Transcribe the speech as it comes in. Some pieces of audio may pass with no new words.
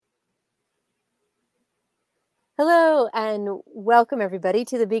Hello and welcome everybody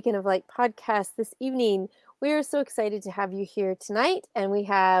to the Beacon of Light podcast this evening. We are so excited to have you here tonight, and we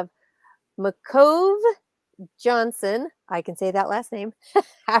have McCove Johnson. I can say that last name.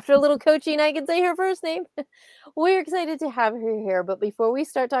 After a little coaching, I can say her first name. We're excited to have her here, but before we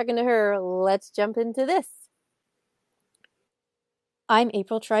start talking to her, let's jump into this. I'm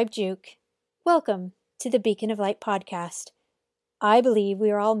April Tribe Juke. Welcome to the Beacon of Light podcast. I believe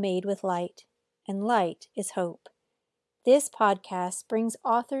we are all made with light, and light is hope. This podcast brings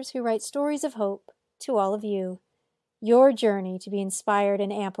authors who write stories of hope to all of you. Your journey to be inspired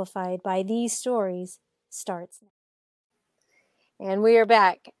and amplified by these stories starts now. And we are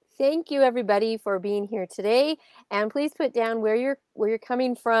back. Thank you everybody for being here today, and please put down where you're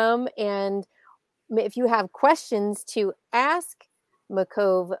coming from, and if you have questions to ask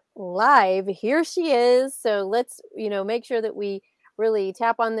McCove live, here she is. So let's make sure that we really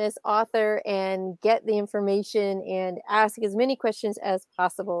tap on this author and get the information and ask as many questions as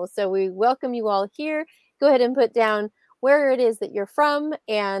possible. So we welcome you all here. Go ahead and put down where it is that you're from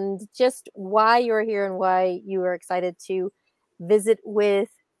and just why you're here and why you are excited to visit with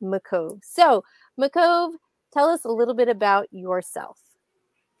McCove. So McCove, tell us a little bit about yourself.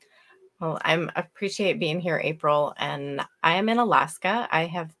 Well, I appreciate being here, April, and I am in Alaska. I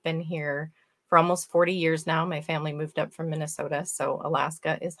have been here for almost 40 years now. My family moved up from Minnesota, so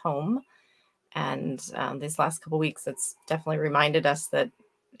Alaska is home. And these last couple of weeks, it's definitely reminded us that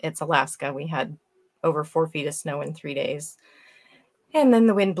it's Alaska. We had over 4 feet of snow in 3 days, and then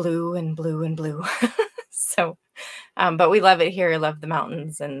the wind blew and blew and blew. So, but we love it here. I love the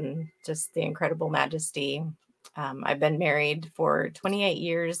mountains and just the incredible majesty. I've been married for 28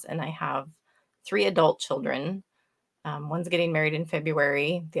 years and I have 3 adult children. One's getting married in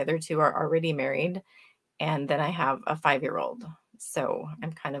February. The other 2 are already married. And then I have a 5-year-old. So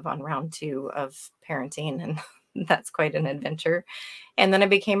I'm kind of on round 2 of parenting, and that's quite an adventure. And then I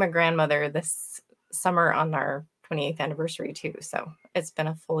became a grandmother this summer on our 28th anniversary too. So it's been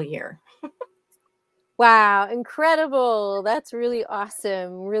a full year. Wow, incredible. That's really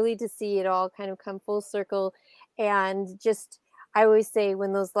awesome. Really to see it all kind of come full circle. And just, I always say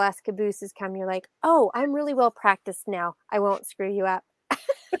when those last cabooses come, you're like, oh, I'm really well practiced now. I won't screw you up.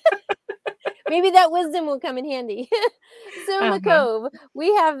 Maybe that wisdom will come in handy. So, McCove,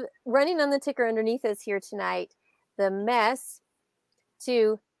 we have running on the ticker underneath us here tonight, the mess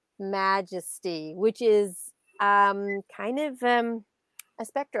to majesty, which is kind of a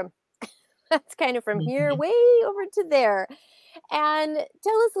spectrum. That's kind of from here way over to there. And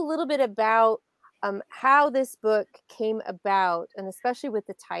tell us a little bit about how this book came about, and especially with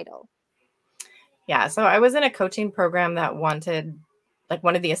the title. Yeah, so I was in a coaching program that wanted, like,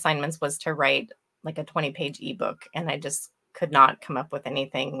 one of the assignments was to write like a 20-page ebook, and I just could not come up with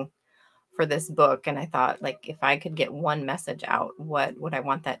anything for this book. And I thought, like, if I could get one message out, what would I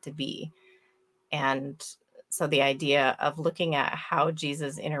want that to be? And so the idea of looking at how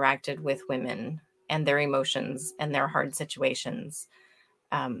Jesus interacted with women and their emotions and their hard situations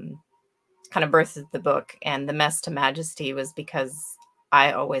kind of birthed the book. And the mess to majesty was because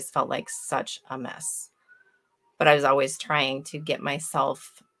I always felt like such a mess, but I was always trying to get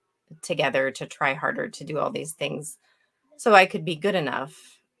myself together to try harder to do all these things so I could be good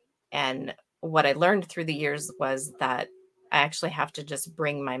enough. And what I learned through the years was that I actually have to just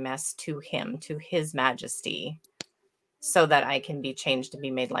bring my mess to him, to his majesty, so that I can be changed to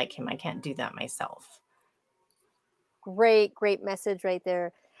be made like him. I can't do that myself. Great, great message right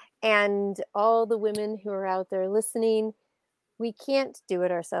there. And all the women who are out there listening, we can't do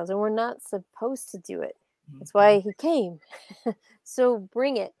it ourselves, and we're not supposed to do it. That's why he came. So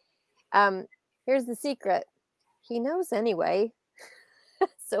bring it. Here's the secret. He knows anyway.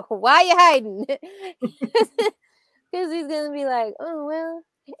 So why are you hiding? Because he's going to be like, oh, well,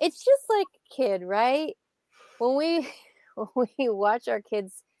 it's just like a kid, right? When we watch our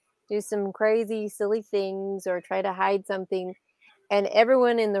kids do some crazy, silly things or try to hide something, and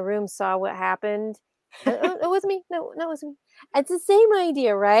everyone in the room saw what happened. It was me. No, it wasn't me. It's the same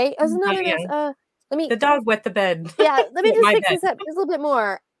idea, right? It was another mess. The dog wet the bed. Yeah, let me just fix this up just a little bit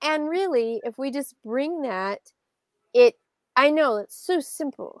more. And really, if we just bring that, I know it's so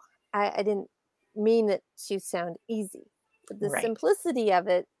simple. I didn't mean it to sound easy, but the simplicity of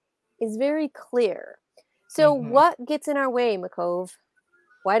it is very clear. So what gets in our way, McCove?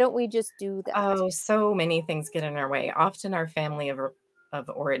 Why don't we just do that? Oh, so many things get in our way. Often our family of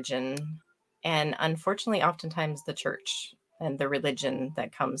origin, and unfortunately, oftentimes the church and the religion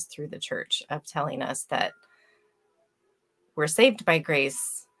that comes through the church of telling us that we're saved by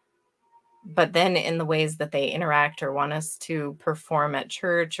grace, But then in the ways that they interact or want us to perform at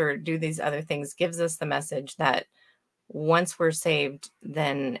church or do these other things gives us the message that once we're saved,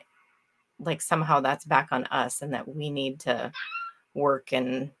 then like somehow that's back on us and that we need to work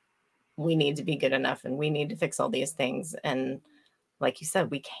and we need to be good enough and we need to fix all these things. And like you said,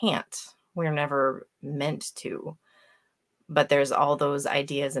 we can't. We're never meant to. But there's all those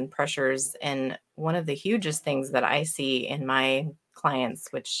ideas and pressures. And one of the hugest things that I see in my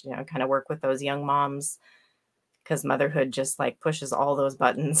clients, which, kind of work with those young moms, because motherhood just like pushes all those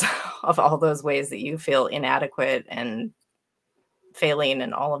buttons of all those ways that you feel inadequate and failing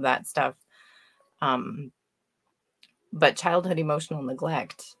and all of that stuff. But childhood emotional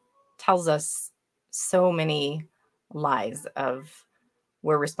neglect tells us so many lies of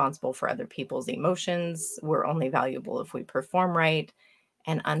we're responsible for other people's emotions. We're only valuable if we perform right.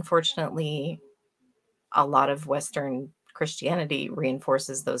 And unfortunately, a lot of Western Christianity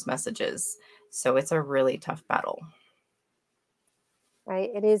reinforces those messages. So it's a really tough battle.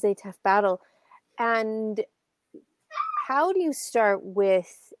 Right? It is a tough battle. And how do you start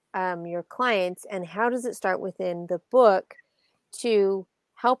with your clients, and how does it start within the book to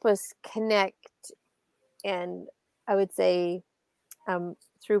help us connect? And I would say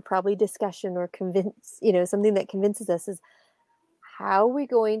through probably discussion or convince, something that convinces us, is how are we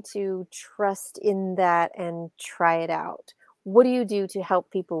going to trust in that and try it out? What do you do to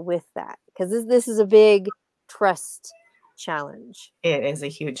help people with that? Because this is a big trust challenge. It is a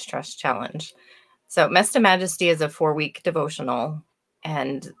huge trust challenge. So Mesta Majesty is a 4-week devotional.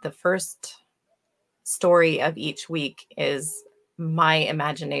 And the first story of each week is my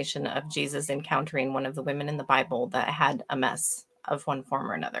imagination of Jesus encountering one of the women in the Bible that had a mess of one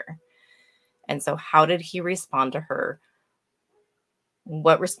form or another. And so how did he respond to her?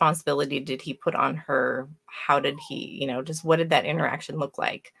 What responsibility did he put on her? How did he, just what did that interaction look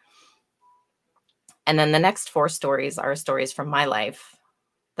like? And then the next 4 stories are stories from my life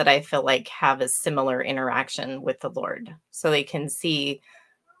that I feel like have a similar interaction with the Lord. So they can see,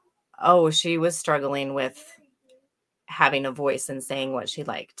 oh, she was struggling with having a voice and saying what she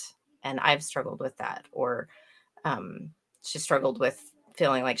liked. And I've struggled with that. Or she struggled with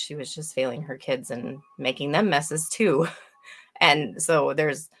feeling like she was just failing her kids and making them messes too. And so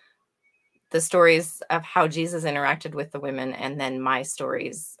there's the stories of how Jesus interacted with the women, and then my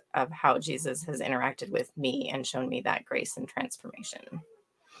stories of how Jesus has interacted with me and shown me that grace and transformation.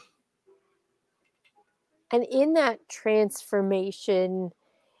 And in that transformation,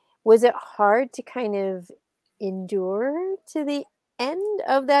 was it hard to kind of endure to the end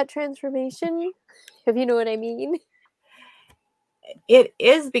of that transformation? If you know what I mean? It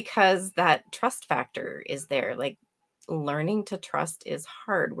is, because that trust factor is there. Like, learning to trust is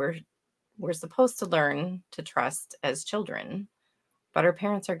hard. We're supposed to learn to trust as children, but our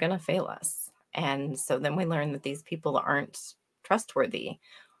parents are going to fail us. And so then we learn that these people aren't trustworthy.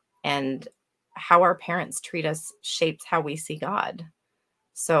 And how our parents treat us shapes how we see God.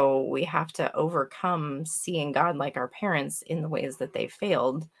 So we have to overcome seeing God like our parents in the ways that they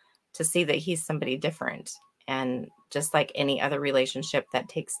failed to see that he's somebody different. And just like any other relationship, that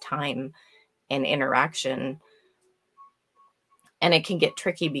takes time and interaction. And it can get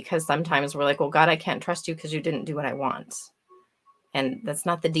tricky because sometimes we're like, well, God, I can't trust you because you didn't do what I want. And that's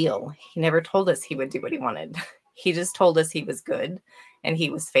not the deal. He never told us he would do what he wanted. He just told us he was good and he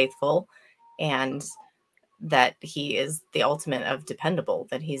was faithful, and that he is the ultimate of dependable,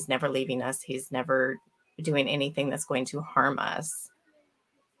 that he's never leaving us. He's never doing anything that's going to harm us.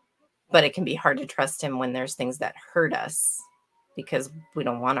 But it can be hard to trust him when there's things that hurt us because we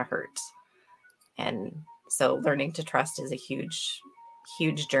don't want to hurt. And so learning to trust is a huge,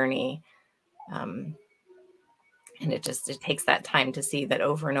 huge journey. And it takes that time to see that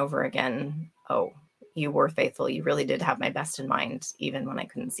over and over again. Oh, you were faithful. You really did have my best in mind, even when I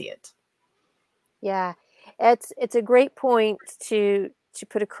couldn't see it. Yeah, it's a great point to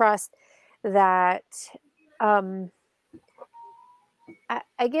put across that. I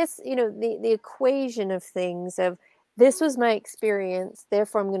guess the equation of things of this was my experience,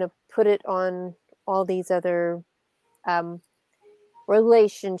 therefore I'm going to put it on all these other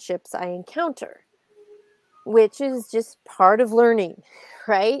relationships I encounter, which is just part of learning,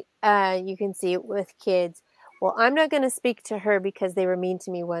 right? You can see it with kids. Well, I'm not going to speak to her because they were mean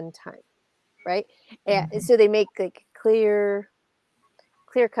to me one time, right? Mm-hmm. So they make like clear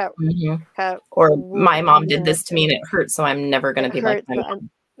cut. Mm-hmm. cut Or my mom did rules. this to me and it hurt, so I'm never going to be like my mom.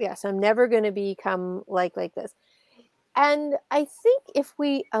 So I'm never going to become like this. And I think if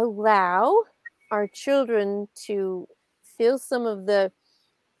we allow our children to feel some of the,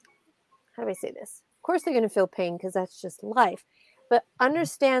 how do I say this? Of course they're going to feel pain because that's just life. but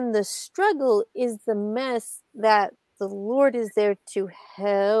understand the struggle is the mess that the Lord is there to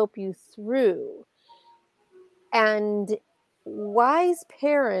help you through. And wise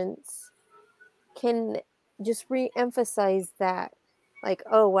parents can just re-emphasize that, like,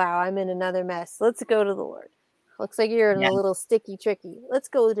 oh wow, I'm in another mess, let's go to the Lord. Looks like you're in Yeah. a little sticky tricky, let's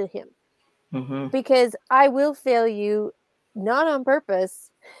go to him. Mm-hmm. Because I will fail you, not on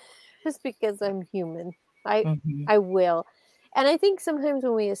purpose, just because I'm human. Mm-hmm. I will. And I think sometimes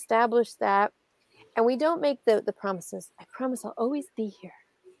when we establish that and we don't make the promises, I promise I'll always be here.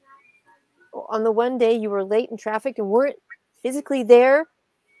 On the one day you were late in traffic and weren't physically there,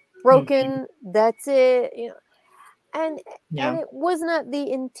 broken, that's it, you know. And it was not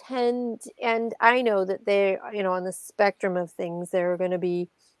the intent. And I know that they, you know, on the spectrum of things, there are going to be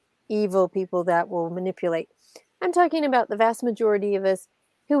evil people that will manipulate. I'm talking about the vast majority of us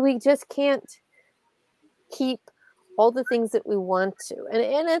who we just can't keep all the things that we want to.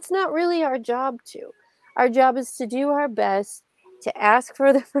 And it's not really our job to. Our job is to do our best to ask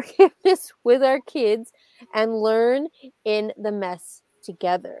for the forgiveness with our kids and learn in the mess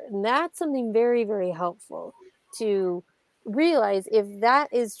together. And that's something very, very helpful to realize. If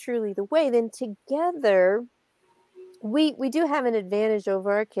that is truly the way, then together we do have an advantage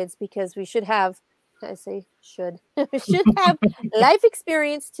over our kids, because we should have, I say should, should have life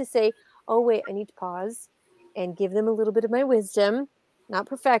experience to say, oh wait, I need to pause and give them a little bit of my wisdom, not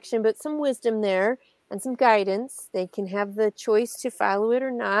perfection, but some wisdom there and some guidance. They can have the choice to follow it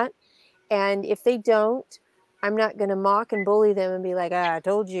or not. And if they don't, I'm not going to mock and bully them and be like, I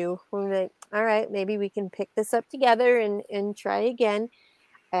told you. We're like, all right, maybe we can pick this up together and try again.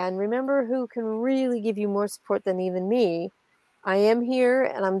 And remember who can really give you more support than even me. I am here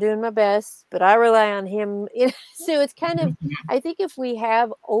and I'm doing my best, but I rely on him. So it's kind of, I think if we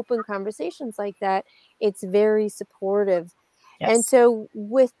have open conversations like that, it's very supportive. Yes. And so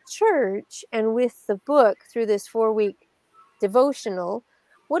with church and with the book through this 4-week devotional,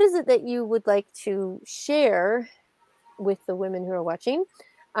 what is it that you would like to share with the women who are watching?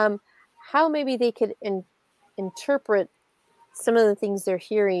 How maybe they could interpret some of the things they're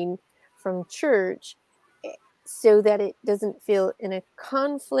hearing from church, so that it doesn't feel in a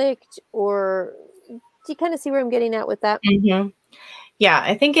conflict? Or do you kind of see where I'm getting at with that? Mm-hmm. Yeah,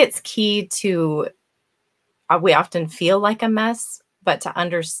 I think it's key to, we often feel like a mess, but to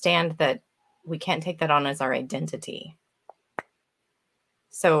understand that we can't take that on as our identity.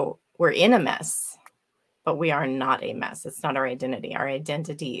 So we're in a mess, but we are not a mess. It's not our identity. Our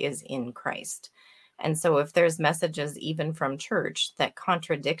identity is in Christ. And so if there's messages even from church that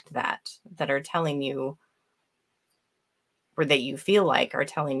contradict that, that are telling you, or that you feel like are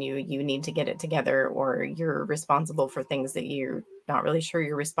telling you you need to get it together, or you're responsible for things that you're not really sure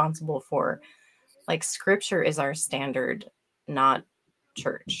you're responsible for, like, scripture is our standard, not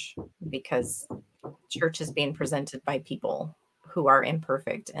church, because church is being presented by people who are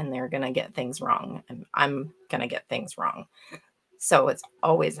imperfect and they're going to get things wrong, and I'm going to get things wrong. So it's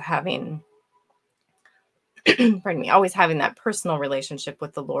always having pardon me, always having that personal relationship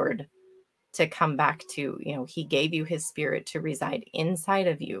with the Lord, to come back to, you know, he gave you his spirit to reside inside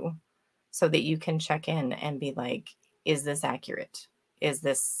of you so that you can check in and be like, is this accurate? Is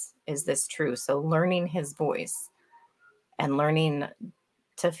this true? So learning his voice and learning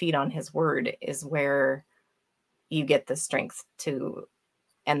to feed on his word is where you get the strength to,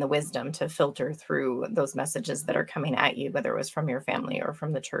 and the wisdom to filter through those messages that are coming at you, whether it was from your family or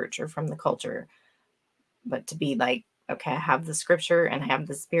from the church or from the culture. But to be like, okay, I have the scripture and I have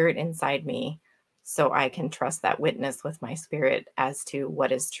the spirit inside me, so I can trust that witness with my spirit as to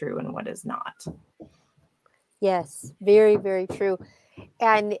what is true and what is not. Yes, very, very true.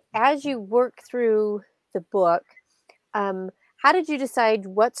 And as you work through the book, how did you decide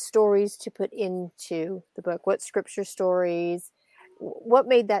what stories to put into the book? What scripture stories? What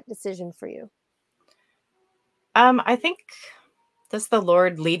made that decision for you? I think this the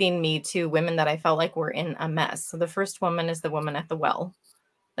Lord leading me to women that I felt like were in a mess. So the first woman is the woman at the well.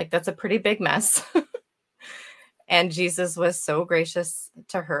 Like, that's a pretty big mess. And Jesus was so gracious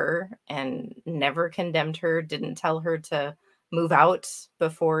to her and never condemned her, didn't tell her to move out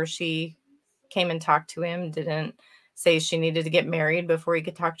before she came and talked to him, didn't say she needed to get married before he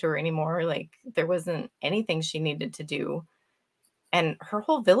could talk to her anymore. Like, there wasn't anything she needed to do. And her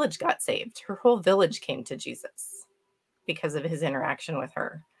whole village got saved. Her whole village came to Jesus because of his interaction with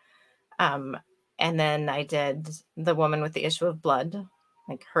her. Um, and then I did the woman with the issue of blood.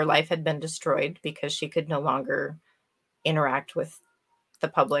 Like, her life had been destroyed because she could no longer interact with the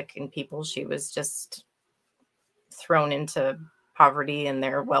public and people. She was just thrown into poverty and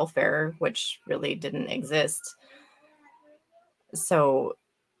their welfare, which really didn't exist. So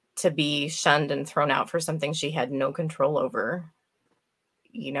to be shunned and thrown out for something she had no control over,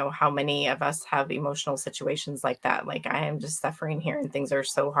 how many of us have emotional situations like that? Like, I am just suffering here and things are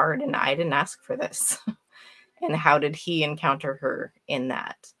so hard and I didn't ask for this. And how did he encounter her in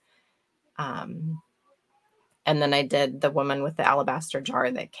that? And then I did the woman with the alabaster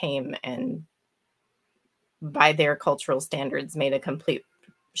jar that came and, by their cultural standards, made a complete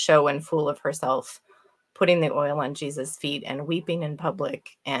show and fool of herself, putting the oil on Jesus' feet and weeping in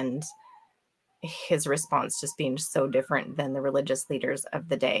public, and his response just being so different than the religious leaders of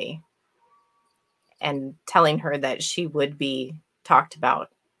the day, and telling her that she would be talked about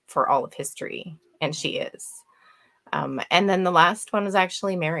for all of history, and she is. And then the last one was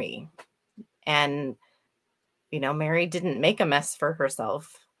actually Mary. And, Mary didn't make a mess for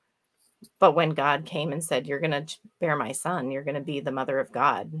herself. But when God came and said, you're going to bear my son, you're going to be the mother of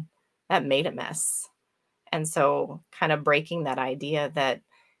God, that made a mess. And so kind of breaking that idea that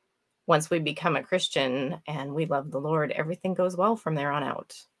once we become a Christian and we love the Lord, everything goes well from there on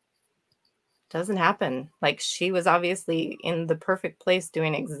out. Doesn't happen. Like, she was obviously in the perfect place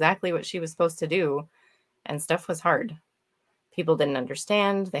doing exactly what she was supposed to do, and stuff was hard. People didn't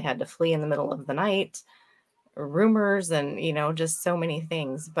understand. They had to flee in the middle of the night, rumors, and, just so many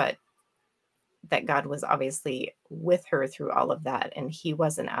things. But that God was obviously with her through all of that, and he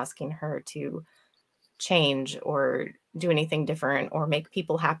wasn't asking her to change or do anything different or make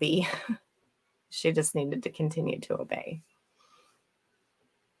people happy. She just needed to continue to obey.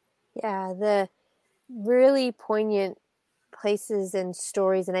 Yeah, the really poignant places and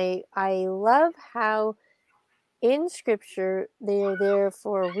stories. And I love how in scripture they are there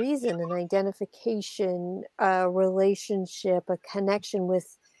for a reason, an identification, a relationship, a connection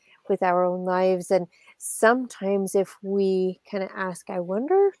with our own lives. And sometimes if we kind of ask, I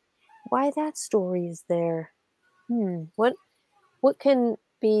wonder why that story is there. What can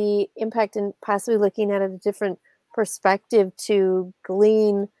be impact, and possibly looking at it a different perspective to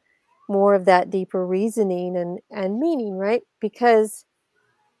glean more of that deeper reasoning and meaning, right? Because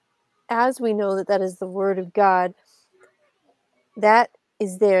as we know that is the word of God, that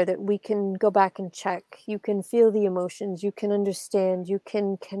is there, that we can go back and check. You can feel the emotions, you can understand, you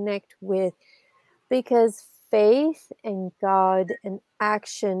can connect with, because faith and God and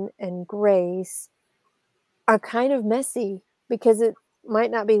action and grace are kind of messy, because it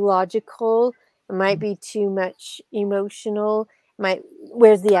might not be logical, it might be too much emotional,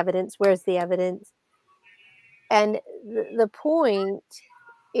 where's the evidence, and the point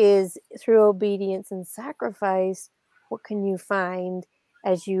is, through obedience and sacrifice, what can you find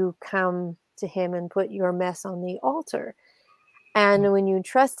as you come to him and put your mess on the altar? And when you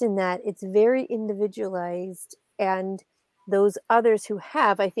trust in that, it's very individualized, and those others who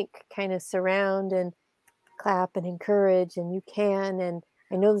have, I think, kind of surround and clap and encourage, and you can, and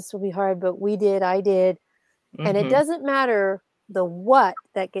I know this will be hard, but I did. And it doesn't matter the what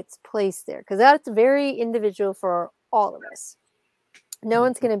that gets placed there, because that's very individual for all of us. No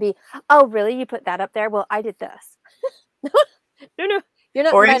one's going to be, oh, really? You put that up there? Well, I did this. No, you're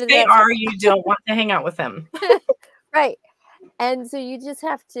not. Or if they are, you don't want to hang out with them. Right. And so you just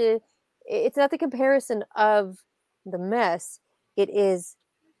have to, it's not the comparison of the mess. It is,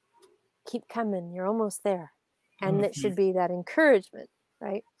 keep coming. You're almost there. And it should be that encouragement,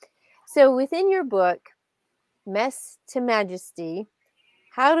 right? So within your book, Mess to Majesty,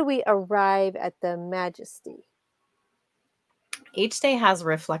 how do we arrive at the majesty? Each day has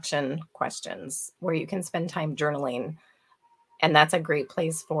reflection questions where you can spend time journaling. And that's a great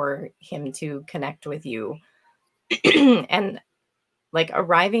place for him to connect with you. And like,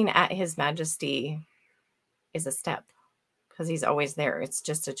 arriving at his majesty is a step, because he's always there. It's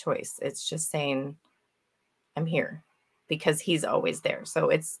just a choice. It's just saying, I'm here, because he's always there. So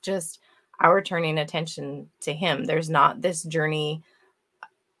it's just our turning attention to him. There's not this journey.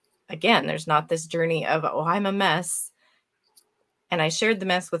 Again, there's not this journey of, oh, I'm a mess, and I shared the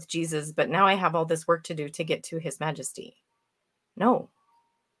mess with Jesus, but now I have all this work to do to get to his majesty. No.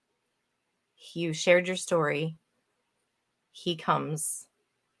 You shared your story. He comes,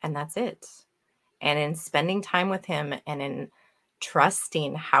 and that's it. And in spending time with him and in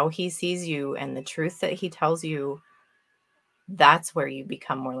trusting how he sees you and the truth that he tells you, that's where you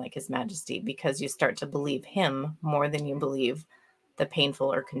become more like his majesty, because you start to believe him more than you believe the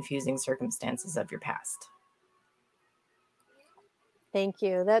painful or confusing circumstances of your past. Thank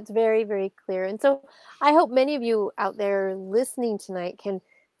you. That's very, very clear. And so I hope many of you out there listening tonight can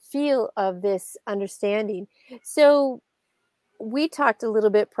feel of this understanding. So we talked a little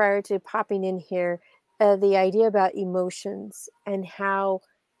bit prior to popping in here, the idea about emotions, and how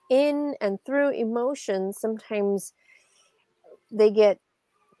in and through emotions, sometimes they get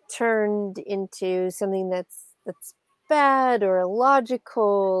turned into something that's bad or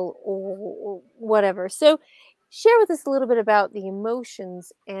illogical or whatever. So share with us a little bit about the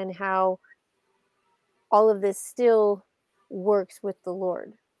emotions and how all of this still works with the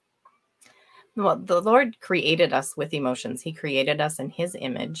Lord. Well, the Lord created us with emotions. He created us in his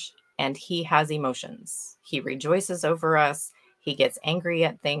image, and he has emotions. He rejoices over us. He gets angry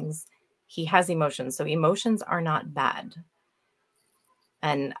at things. He has emotions. So emotions are not bad.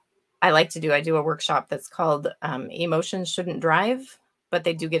 And I do a workshop that's called Emotions Shouldn't Drive, but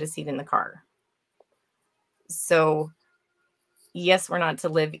they do get a seat in the car. So yes, we're not to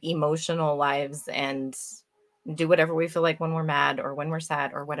live emotional lives and do whatever we feel like when we're mad or when we're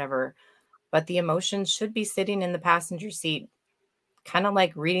sad or whatever. But the emotions should be sitting in the passenger seat, kind of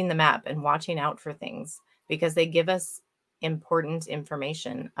like reading the map and watching out for things, because they give us important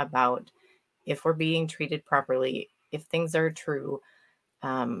information about if we're being treated properly, if things are true,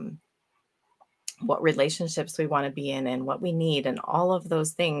 what relationships we want to be in and what we need, and all of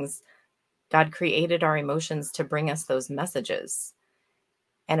those things. God created our emotions to bring us those messages.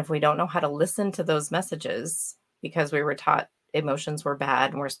 And if we don't know how to listen to those messages because we were taught emotions were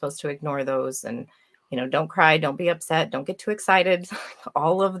bad and we're supposed to ignore those, and, don't cry, don't be upset, don't get too excited,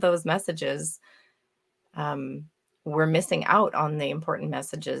 all of those messages, we're missing out on the important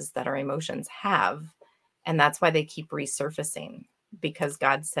messages that our emotions have. And that's why they keep resurfacing, because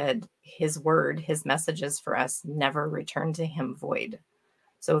God said his word, his messages for us never return to him void.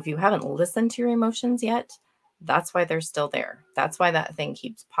 So if you haven't listened to your emotions yet, that's why they're still there. That's why that thing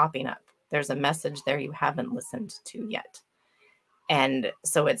keeps popping up. There's a message there you haven't listened to yet. And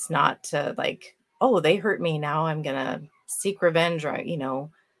so it's not like, oh, they hurt me, now I'm going to seek revenge, or,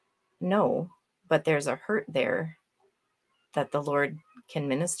 no, but there's a hurt there that the Lord can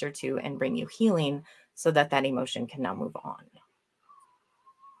minister to and bring you healing so that emotion can now move on.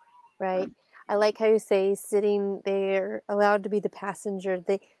 Right. I like how you say sitting there, allowed to be the passenger.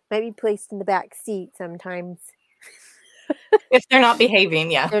 They might be placed in the back seat sometimes. If they're not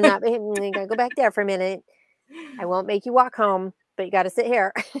behaving, yeah. They're not behaving. You gotta go back there for a minute. I won't make you walk home, but you got to sit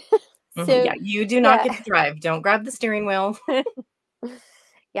here. So, yeah, you do not get to drive. Don't grab the steering wheel.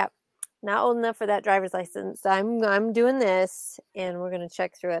 Yep. Not old enough for that driver's license. I'm doing this, and we're going to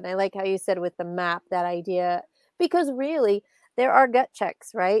check through it. And I like how you said with the map, that idea, because really there are gut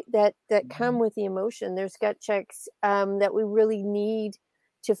checks, right? That come with the emotion. There's gut checks that we really need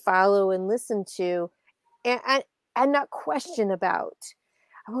to follow and listen to, and not question about.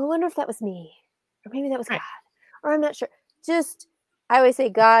 I wonder if that was me, or maybe that was Right. God, or I'm not sure. Just, I always say,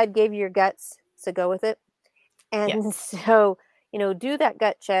 God gave you your guts, so go with it. And Yes. so, do that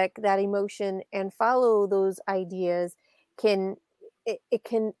gut check, that emotion, and follow those ideas. It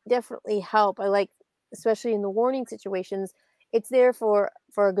can definitely help. I like, especially in the warning situations, it's there for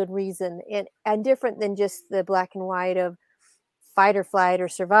a good reason, and different than just the black and white of fight or flight or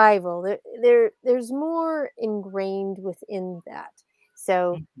survival. There's more ingrained within that.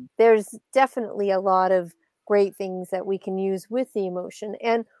 So there's definitely a lot of great things that we can use with the emotion.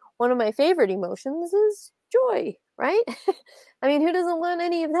 And one of my favorite emotions is joy, right? I mean, who doesn't want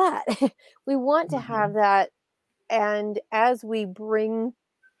any of that? We want to have that. And as we bring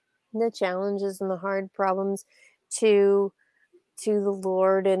the challenges and the hard problems to the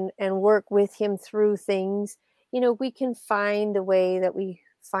Lord, and work with him through things, we can find a way that we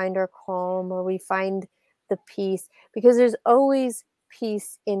find our calm, or we find the peace, because there's always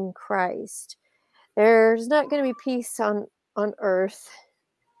peace in Christ. There's not going to be peace on earth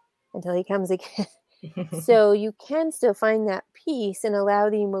until he comes again. So you can still find that peace and allow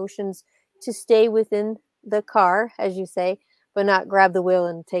the emotions to stay within the car, as you say, but not grab the wheel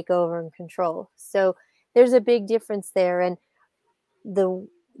and take over and control. So there's a big difference there. And the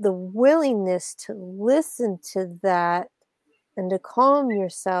willingness to listen to that and to calm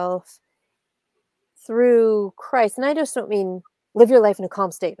yourself through Christ. And I just don't mean live your life in a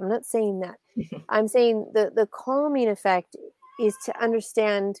calm state. I'm not saying that. I'm saying the calming effect is to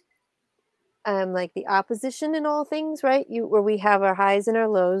understand like the opposition in all things, right? Where we have our highs and our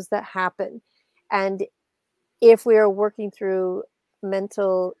lows that happen. And if we are working through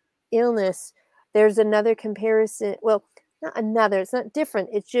mental illness, there's another comparison. Well, not another, it's not different.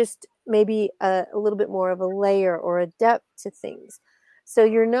 It's just maybe a little bit more of a layer or a depth to things. So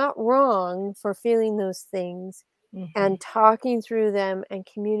you're not wrong for feeling those things and talking through them and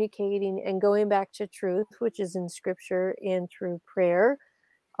communicating and going back to truth, which is in scripture and through prayer.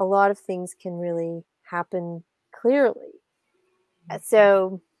 A lot of things can really happen clearly.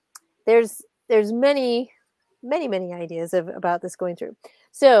 So there's many ideas about this going through.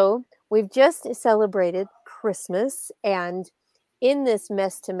 So we've just celebrated Christmas, and in this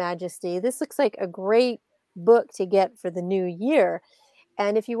Mess to Majesty, this looks like a great book to get for the new year.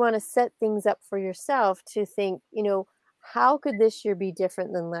 And if you want to set things up for yourself to think, how could this year be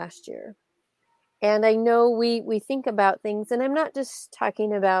different than last year? And I know we think about things, and I'm not just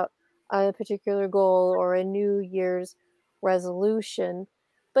talking about a particular goal or a New Year's resolution,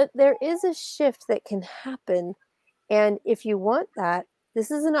 but there is a shift that can happen. And if you want that, this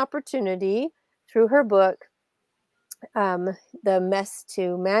is an opportunity through her book, The Mess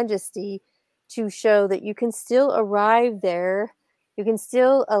to Majesty, to show that you can still arrive there. You can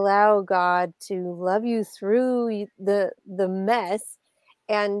still allow God to love you through the mess.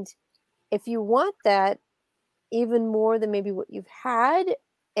 And if you want that even more than maybe what you've had,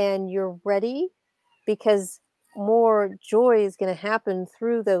 and you're ready, because more joy is going to happen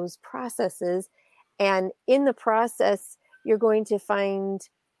through those processes. And in the process, you're going to find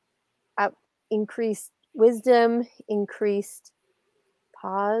increased wisdom, increased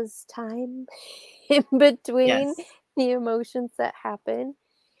pause time in between Yes. the emotions that happen.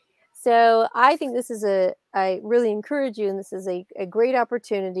 So I think this is I really encourage you, and this is a great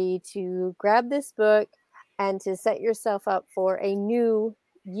opportunity to grab this book and to set yourself up for a new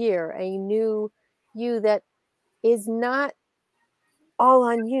year, a new you that is not all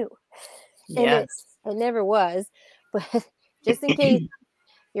on you. And it Yes. never was. But just in case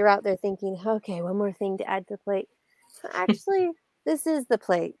you're out there thinking, okay, one more thing to add to the plate. Actually, this is the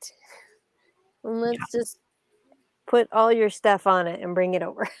plate. And let's just put all your stuff on it and bring it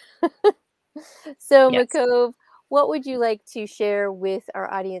over. So, Yes. McCove, what would you like to share with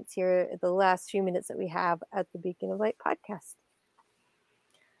our audience here at the last few minutes that we have at the Beacon of Light podcast?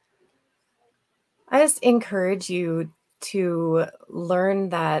 I just encourage you to learn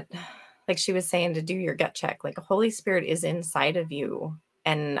that, like she was saying, to do your gut check. Like, Holy Spirit is inside of you.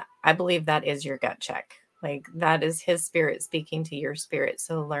 And I believe that is your gut check. Like, that is his spirit speaking to your spirit.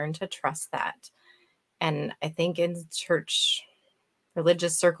 So learn to trust that. And I think in church,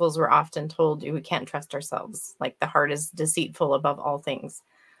 religious circles, we're often told we can't trust ourselves. Like, the heart is deceitful above all things.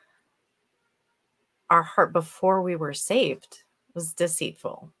 Our heart before we were saved was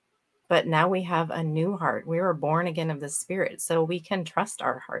deceitful. But now we have a new heart. We were born again of the Spirit. So we can trust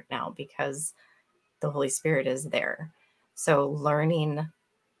our heart now because the Holy Spirit is there. So learning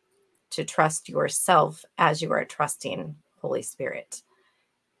to trust yourself as you are trusting Holy Spirit.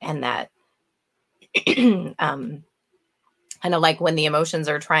 And that, I know, like when the emotions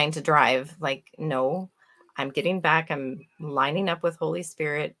are trying to drive, like, no, I'm getting back. I'm lining up with Holy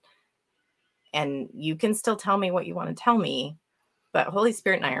Spirit. And you can still tell me what you want to tell me, but Holy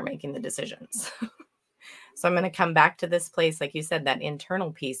Spirit and I are making the decisions. So I'm going to come back to this place, like you said, that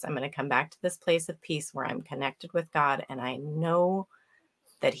internal peace. I'm going to come back to this place of peace where I'm connected with God, and I know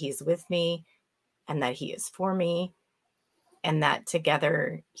that he's with me and that he is for me, and that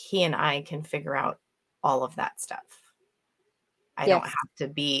together he and I can figure out all of that stuff. I don't Yes. have to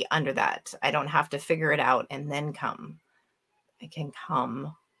be under that. I don't have to figure it out and then come. I can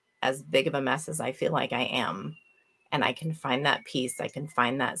come as big of a mess as I feel like I am, and I can find that peace. I can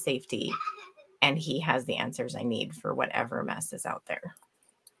find that safety. And he has the answers I need for whatever mess is out there.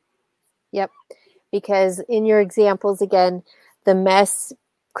 Yep. Because in your examples, again, the mess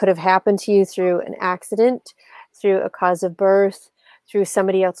could have happened to you through an accident, through a cause of birth, through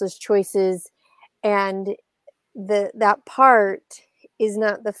somebody else's choices. And that part is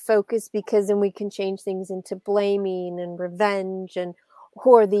not the focus, because then we can change things into blaming and revenge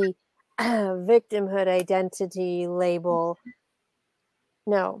or the victimhood identity label.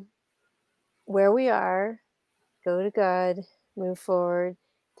 No. Where we are, go to God, move forward,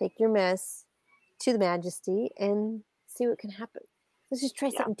 take your mess to the Majesty, and see what can happen. Let's just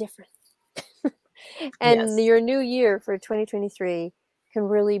try something different. And Yes. your new year for 2023 can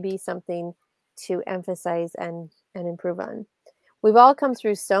really be something to emphasize and improve on. We've all come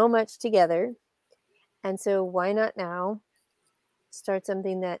through so much together. And so why not now start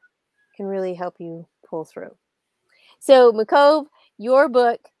something that can really help you pull through? So, McCove, your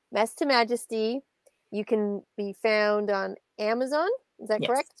book, Mess to Majesty, you can be found on Amazon. Is that Yes.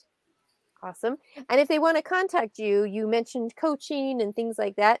 correct? Awesome. And if they want to contact you, you mentioned coaching and things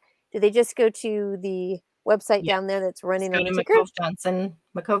like that. Do they just go to the website down there that's running on the ticker?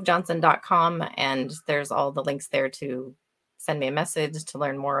 McCoveJohnson.com, and there's all the links there to send me a message to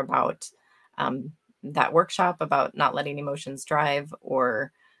learn more about that workshop about not letting emotions drive,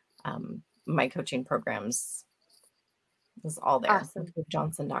 or my coaching programs. Is all there. Awesome.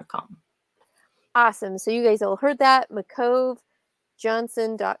 McCoveJohnson.com. Awesome. So you guys all heard that.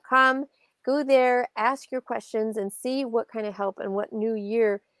 McCoveJohnson.com. Go there, ask your questions, and see what kind of help and what new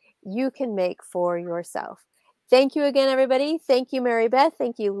year you can make for yourself. Thank you again, everybody. Thank you, Mary Beth.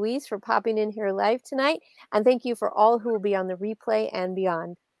 Thank you, Louise, for popping in here live tonight. And thank you for all who will be on the replay and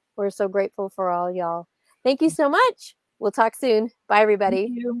beyond. We're so grateful for all y'all. Thank you so much. We'll talk soon. Bye, everybody.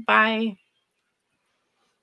 Thank you. Bye.